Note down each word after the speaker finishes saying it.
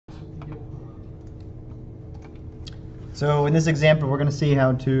So in this example, we're going to see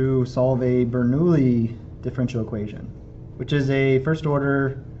how to solve a Bernoulli differential equation, which is a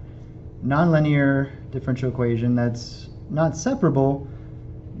first-order nonlinear differential equation that's not separable,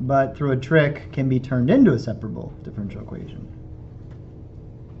 but through a trick can be turned into a separable differential equation.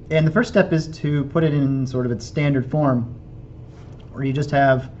 And the first step is to put it in sort of its standard form, where you just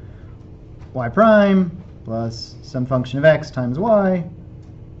have y prime plus some function of x times y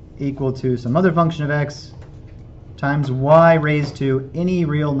equal to some other function of x times y raised to any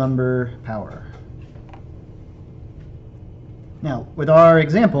real number power. Now, with our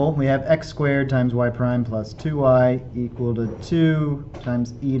example, we have x squared times y prime plus 2y equal to 2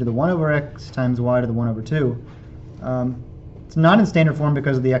 times e to the 1 over x times y to the 1 over 2. It's not in standard form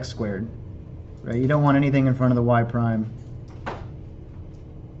because of the x squared, right? You don't want anything in front of the y prime.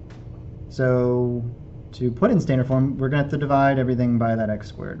 So to put in standard form, we're going to have to divide everything by that x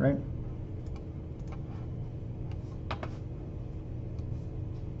squared, right?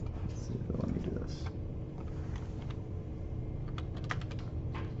 Let's see if it'll let me do this.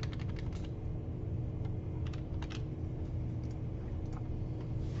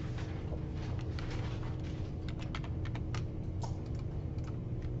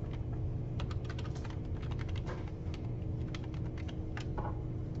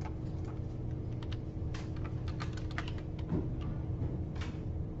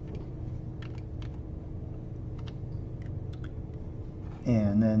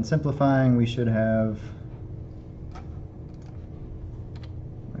 And then simplifying, we should have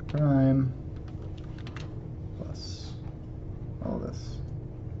y prime plus all this.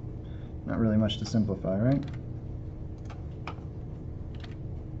 Not really much to simplify, right?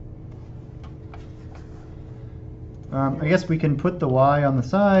 I guess we can put the y on the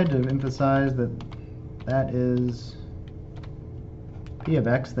side to emphasize that that is p of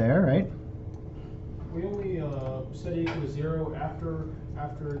x there, right? We only set it equal to 0 after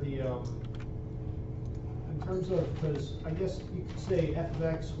the in terms of, because I guess you could say f of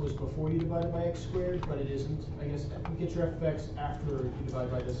x was before you divided by x squared, but it isn't. I guess you get your f of x after you divide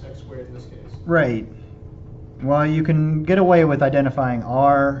by this x squared in this case. Right. Well, you can get away with identifying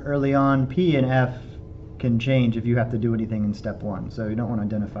r early on. P and f can change if you have to do anything in step 1. So you don't want to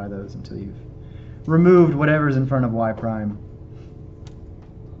identify those until you've removed whatever's in front of y prime.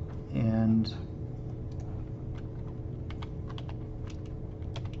 And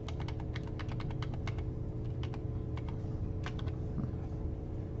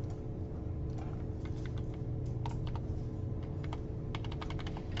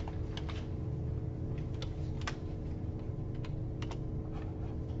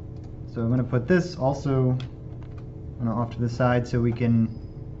so I'm going to put this also off to the side so we can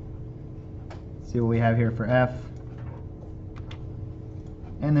see what we have here for f.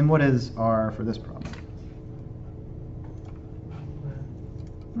 And then what is r for this problem?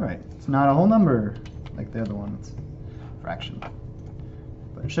 Right, it's not a whole number like the other one, it's a fraction.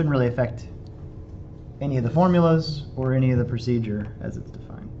 But it shouldn't really affect any of the formulas or any of the procedure as it's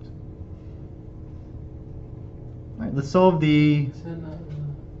defined. All right, let's solve the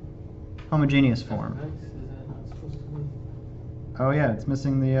homogeneous form. Oh yeah, it's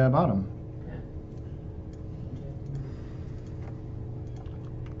missing the bottom.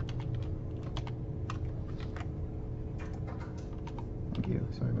 Thank you,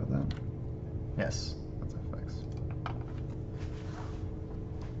 sorry about that. Yes, that's fx.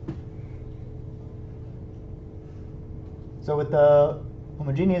 So with the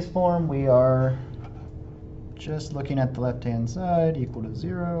homogeneous form, we are just looking at the left-hand side, equal to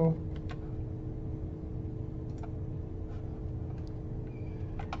 0.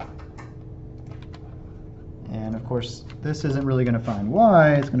 And of course, this isn't really going to find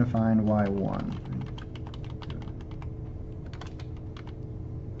y, it's going to find y1.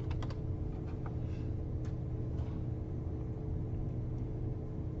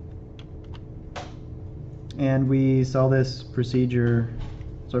 And we saw this procedure,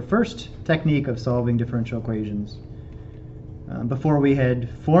 it's our first technique of solving differential equations. Before we had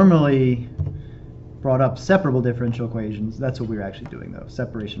formally brought up separable differential equations, that's what we were actually doing though,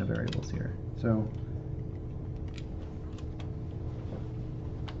 separation of variables here. So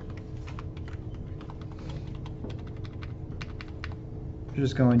we're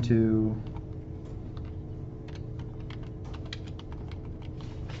just going to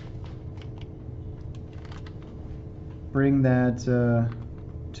bring that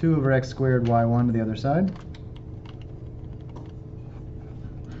 2 over x squared y1 to the other side.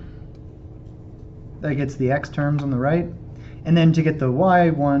 That gets the x terms on the right. And then to get the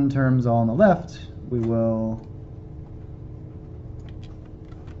y1 terms all on the left, we will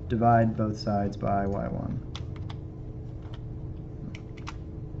divide both sides by y1.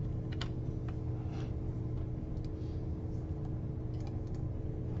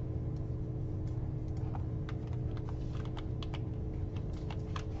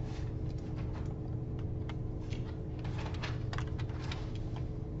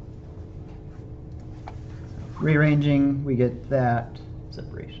 rearranging, we get that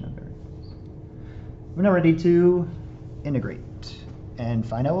separation of variables. We're now ready to integrate and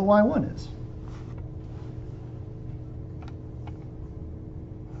find out what y1 is.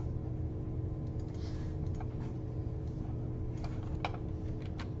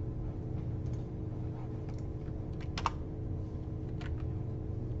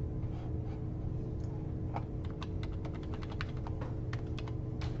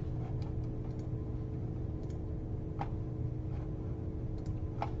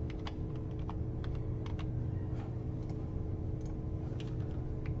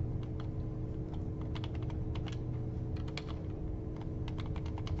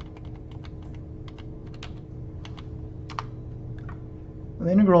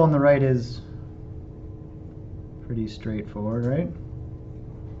 The integral on the right is pretty straightforward, right?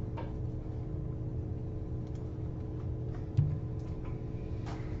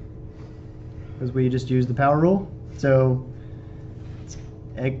 Because we just use the power rule. So it's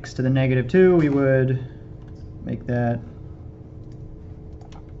x to the negative 2, we would make that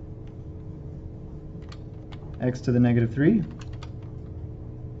x to the negative 3.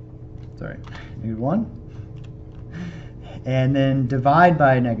 Sorry, negative 1. And then divide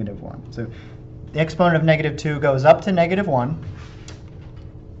by negative 1. So the exponent of negative 2 goes up to negative 1,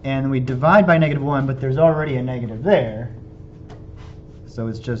 and we divide by negative 1, but there's already a negative there, so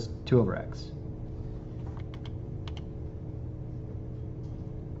it's just 2 over x.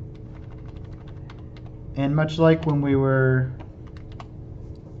 And much like when we were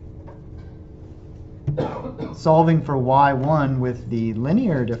solving for y1 with the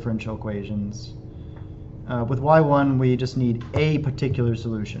linear differential equations, with y1 we just need a particular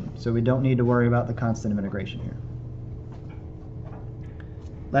solution, so we don't need to worry about the constant of integration here.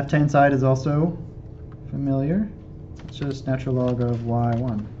 Left-hand side is also familiar. It's just natural log of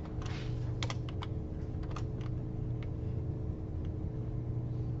y1.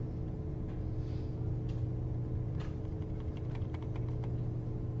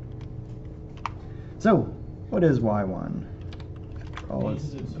 So, what is y1?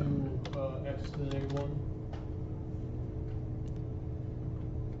 Is it to x to the negative 1?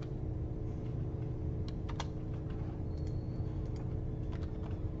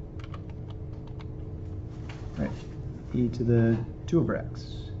 Right, e to the 2 over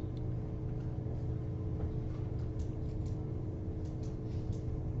x.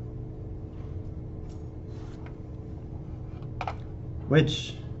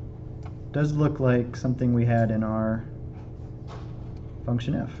 Which does look like something we had in our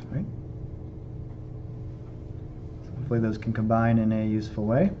function f, right? So hopefully those can combine in a useful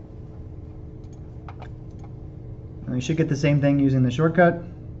way. And we should get the same thing using the shortcut.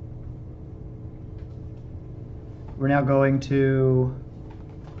 We're now going to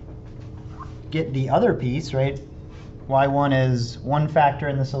get the other piece, right? y1 is one factor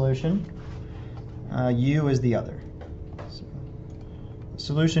in the solution. U is the other. So the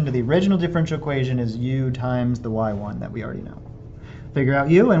solution to the original differential equation is u times the y1 that we already know. Figure out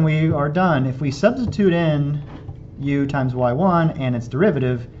u and we are done. If we substitute in u times y1 and its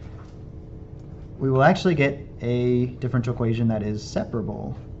derivative, we will actually get a differential equation that is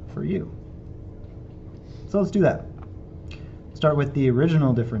separable for u. So let's do that. Start with the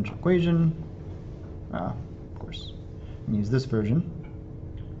original differential equation. Of course, and use this version,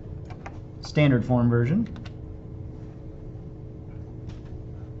 standard form version.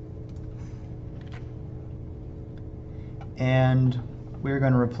 And we're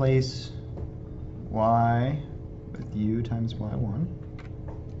going to replace y with u times y1.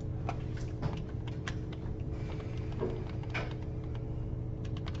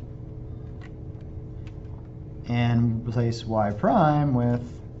 And replace y prime with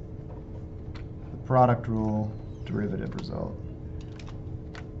the product rule derivative result.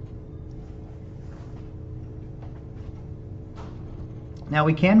 Now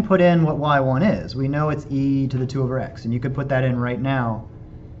we can put in what y1 is. We know it's e to the 2 over x, and you could put that in right now.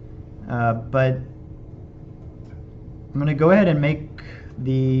 But I'm going to go ahead and make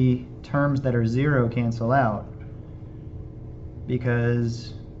the terms that are 0 cancel out,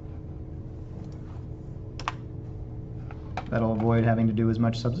 because that'll avoid having to do as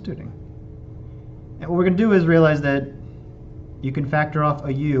much substituting. And what we're going to do is realize that you can factor off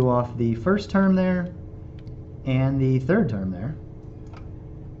a u off the first term there and the third term there.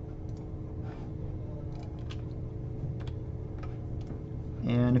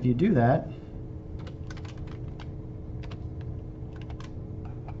 And if you do that,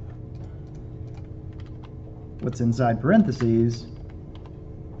 what's inside parentheses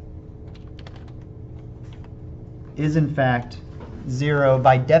is in fact 0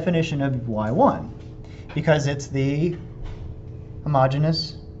 by definition of y1. because it's the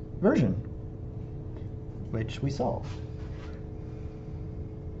homogeneous version, which we solved.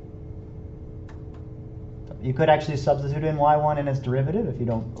 You could actually substitute in y1 and its derivative if you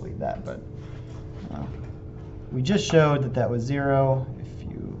don't believe that, but we just showed that that was 0 if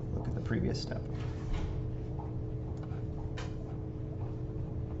you look at the previous step.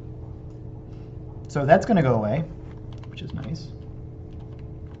 So that's going to go away, which is nice.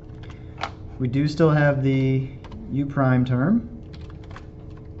 We do still have the u prime term,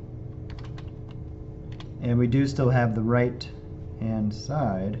 and we do still have the right-hand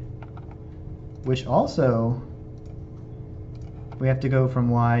side, which also we have to go from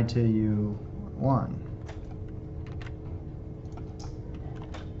y to u1.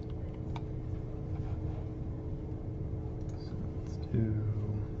 So let's do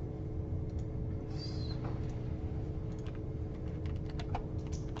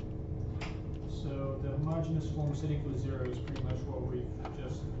So the homogeneous form set equal to 0 is pretty much what we've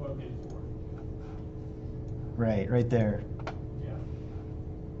just plugged in for. right there. Yeah.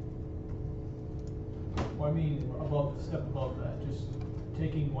 Well, I mean, above the step above that, just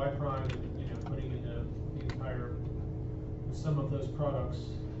taking y prime and putting in the entire the sum of those products.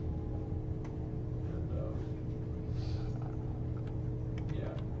 And, yeah.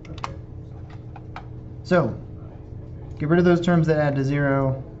 Okay. So get rid of those terms that add to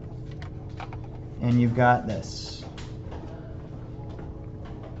 0, and you've got this.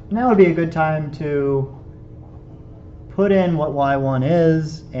 Now would be a good time to put in what y1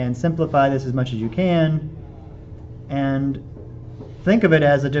 is and simplify this as much as you can, and think of it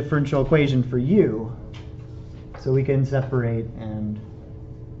as a differential equation for u, so we can separate and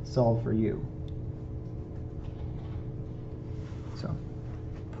solve for u. So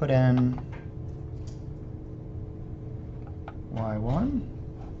put in y1.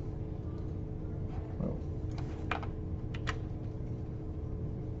 Whoa.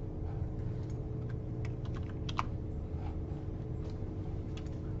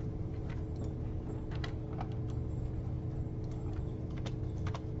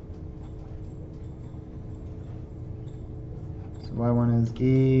 So y1 is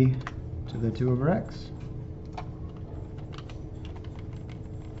e to the 2 over x.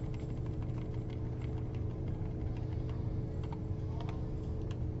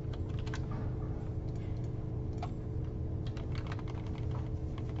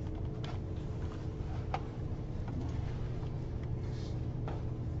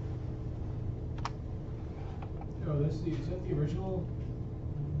 Oh, is that the original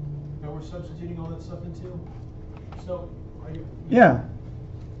that we're substituting all that stuff into? So, Yeah.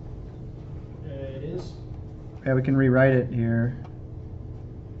 It is? Yeah, we can rewrite it here.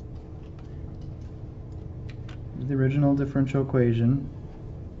 Here's the original differential equation.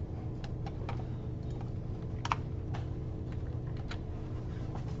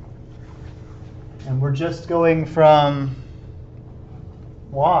 And we're just going from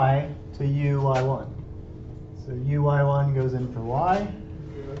y to uy1. So uy1 goes in for y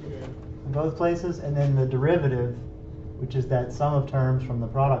in both places, and then the derivative, which is that sum of terms from the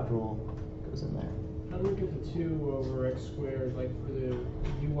product rule, goes in there. How do we get the 2 over x squared, like for the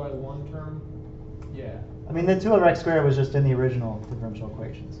uy1 term? Yeah. I mean, the 2 over x squared was just in the original differential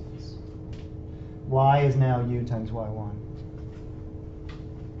equation. So it's y is now u times y1.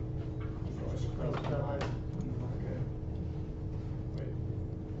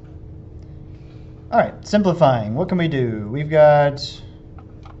 All right, simplifying. What can we do? We've got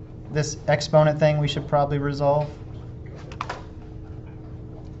this exponent thing we should probably resolve.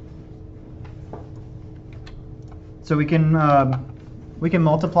 So we can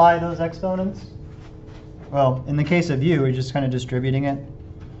multiply those exponents. Well, in the case of u, we're just kind of distributing it.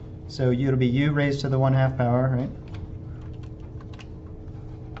 So it'll be u raised to the 1/2 power, right?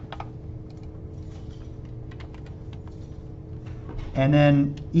 And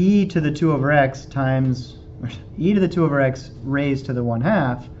then e to the 2 over x times e to the 2 over x raised to the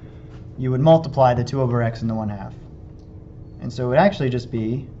 1/2, you would multiply the 2 over x and the 1/2. And so it would actually just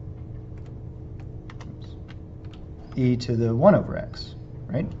be e to the 1 over x,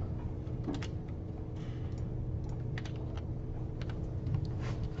 right?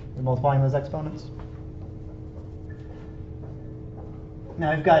 We're multiplying those exponents.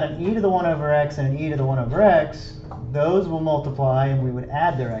 Now we've got an e to the 1 over x and an e to the 1 over x. Those will multiply, and we would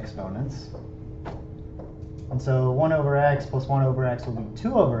add their exponents. And so 1 over x plus 1 over x will be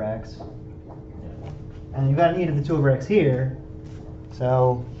 2 over x. And you've got an e to the 2 over x here.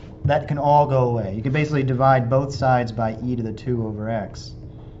 So that can all go away. You can basically divide both sides by e to the 2 over x,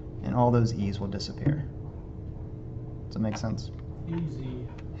 and all those e's will disappear. Does that make sense? Easy.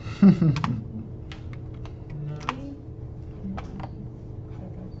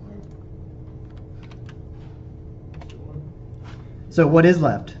 So what is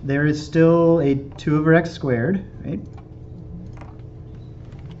left? There is still a 2 over x squared, right?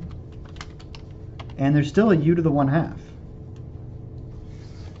 And there's still a u to the 1/2.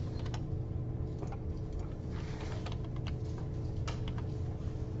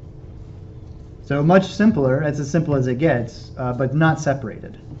 So much simpler, it's as simple as it gets, but not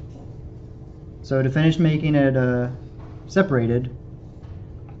separated. So to finish making it separated,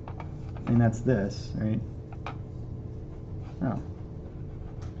 and that's this, right? Oh.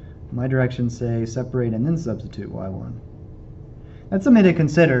 My directions say separate and then substitute y1. That's something to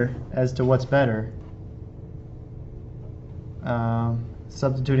consider as to what's better.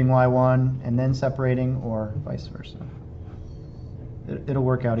 Substituting y1 and then separating, or vice versa. It'll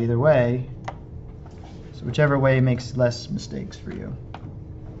work out either way. So whichever way makes less mistakes for you.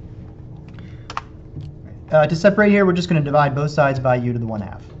 To separate here, we're just going to divide both sides by u to the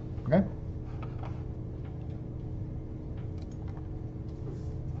 1/2. Okay?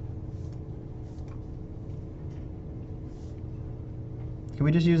 Can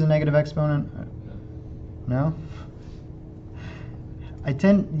we just use a negative exponent? No?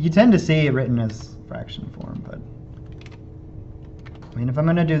 You tend to see it written as fraction form, but I mean, if I'm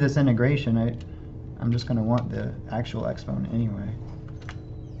going to do this integration, I'm just going to want the actual exponent anyway.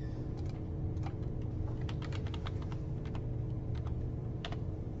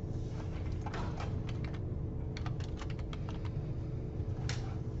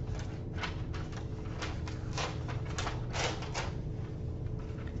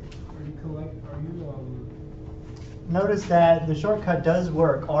 Notice that the shortcut does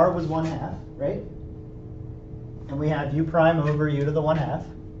work. R was 1/2, right? And we have u prime over u to the 1/2.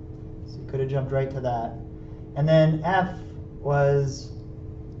 So you could have jumped right to that. And then f was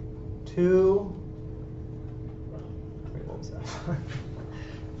 2. Wait, what was that?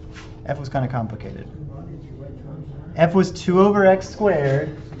 F was kind of complicated. F was 2 over x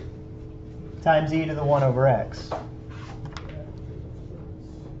squared times e to the 1 over x.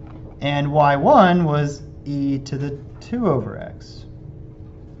 And y1 was e to the 2 over x.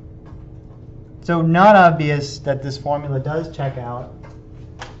 So not obvious that this formula does check out,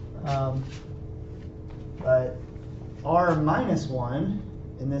 but r minus 1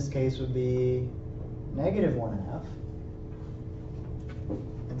 in this case would be negative 1/2.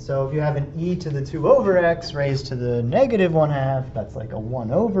 And so if you have an e to the 2 over x raised to the negative 1/2, that's like a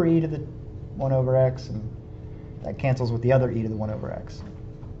 1 over e to the 1 over x, and that cancels with the other e to the 1 over x.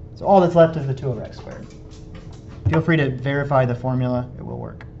 So all that's left is the 2 over x squared. Feel free to verify the formula, it will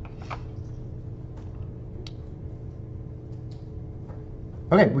work.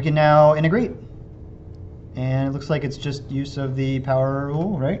 Okay, we can now integrate. And it looks like it's just use of the power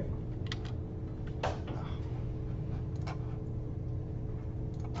rule, right?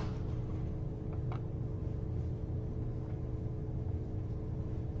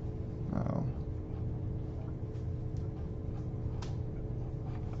 Oh.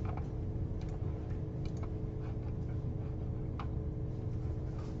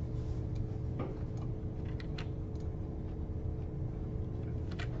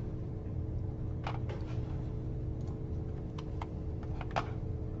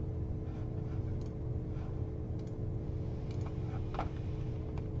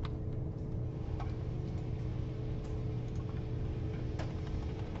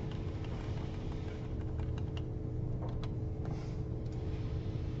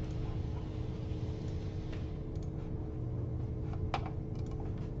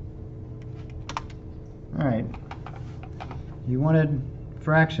 All right. You wanted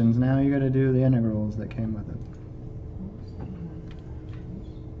fractions, now you got to do the integrals that came with it.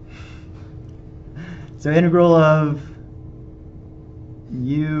 So integral of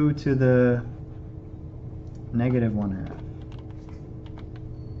u to the negative 1/2.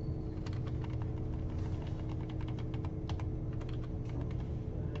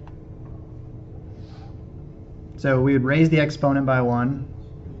 So we would raise the exponent by 1,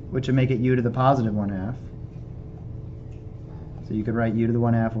 which would make it u to the positive 1/2. So you could write u to the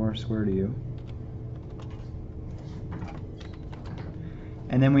 1/2 or square root of u.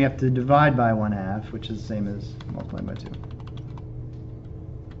 And then we have to divide by 1/2, which is the same as multiplying by 2.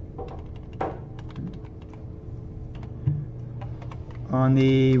 On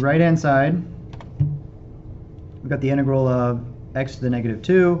the right-hand side, we've got the integral of x to the negative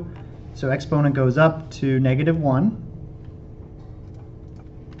 2. So exponent goes up to negative 1.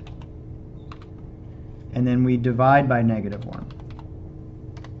 And then we divide by negative 1.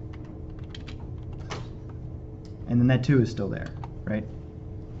 And then that 2 is still there, right?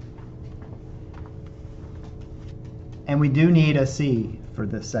 And we do need a c for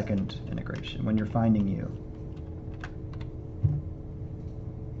the second integration when you're finding u.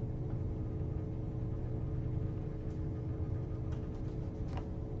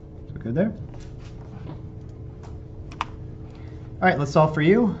 Good there? All right, let's solve for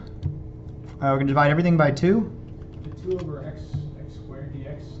u. We're going to divide everything by 2. The 2 over x squared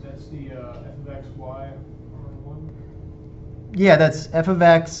dx, that's the f of x, y on 1? Yeah, that's f of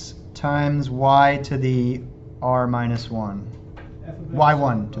x times y to the r minus 1. F of x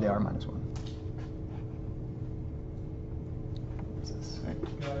y1 to the r minus 1. What's this? Right.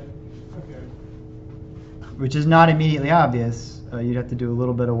 Got it. Okay. Which is not immediately obvious. You'd have to do a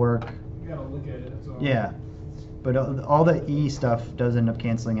little bit of work. You gotta look at it, that's all. Yeah. But all the e stuff does end up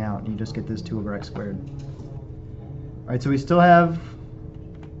canceling out, and you just get this 2 over x squared. All right, so we still have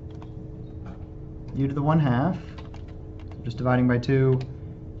u to the 1/2. Just dividing by 2.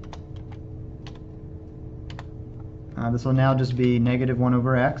 This will now just be negative 1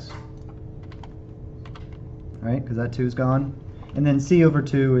 over x. Right, because that 2 is gone. And then c over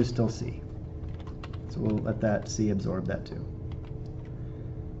 2 is still c. So we'll let that c absorb that 2.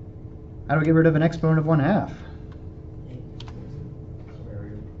 How do we get rid of an exponent of 1/2?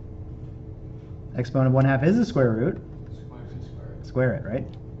 Exponent of 1/2 is a square root. Square it, right?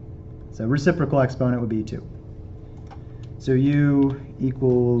 So reciprocal exponent would be 2. So u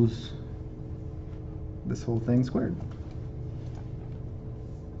equals this whole thing squared.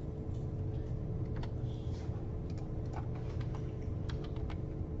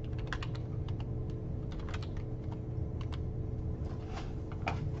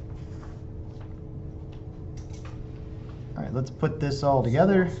 All right, let's put this all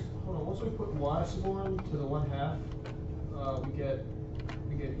together. Hold on, once we put y sub 1 to the 1/2, we get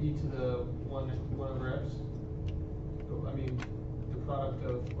e to the 1 over x. So, I mean, the product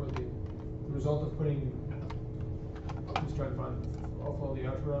of, or the result of putting, I'm just trying to find, I'll follow the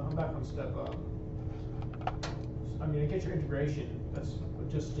algebra. I'm back on step up. I mean, I get your integration. That's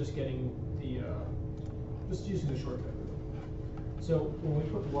just getting the, just using the shortcut. So when we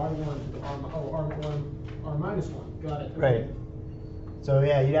put y1 to the r minus 1, got it. Okay. Right. So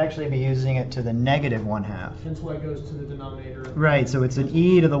yeah, you'd actually be using it to the negative 1/2. Hence why it goes to the denominator. Right, so it's an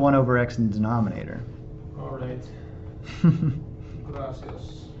e to the 1 over x in the denominator. All right.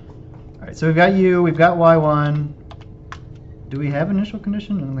 Gracias. All right, so we've got u, we've got y1. Do we have initial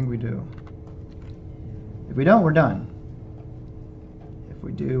condition? I don't think we do. If we don't, we're done. If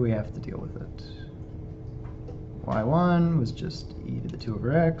we do, we have to deal with it. y1 was just e to the 2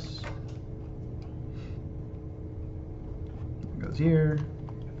 over x. It goes here.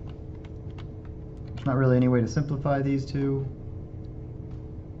 There's not really any way to simplify these two.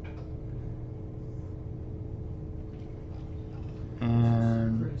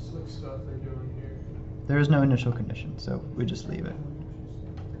 And Pretty slick stuff they're doing here. there is no initial condition, so we just leave it.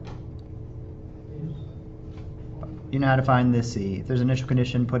 You know how to find this c. If there's an initial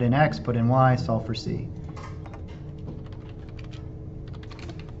condition, put in x, put in y, solve for c.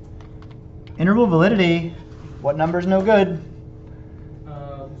 Interval validity, what number's no good?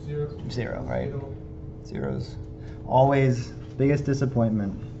 0. 0, right? Zero's always biggest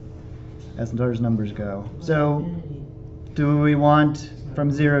disappointment as far as numbers go. So, do we want from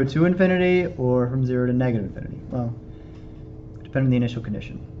 0 to infinity or from 0 to negative infinity? Well, depending on the initial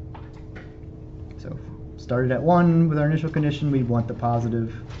condition. So, started at 1 with our initial condition, we'd want the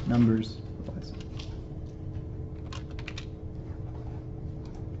positive numbers.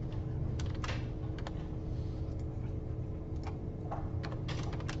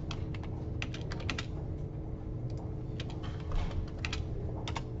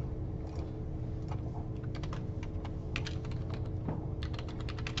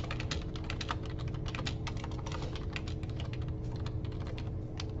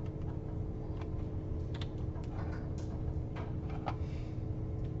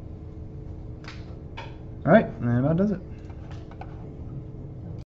 All right, and that about does it.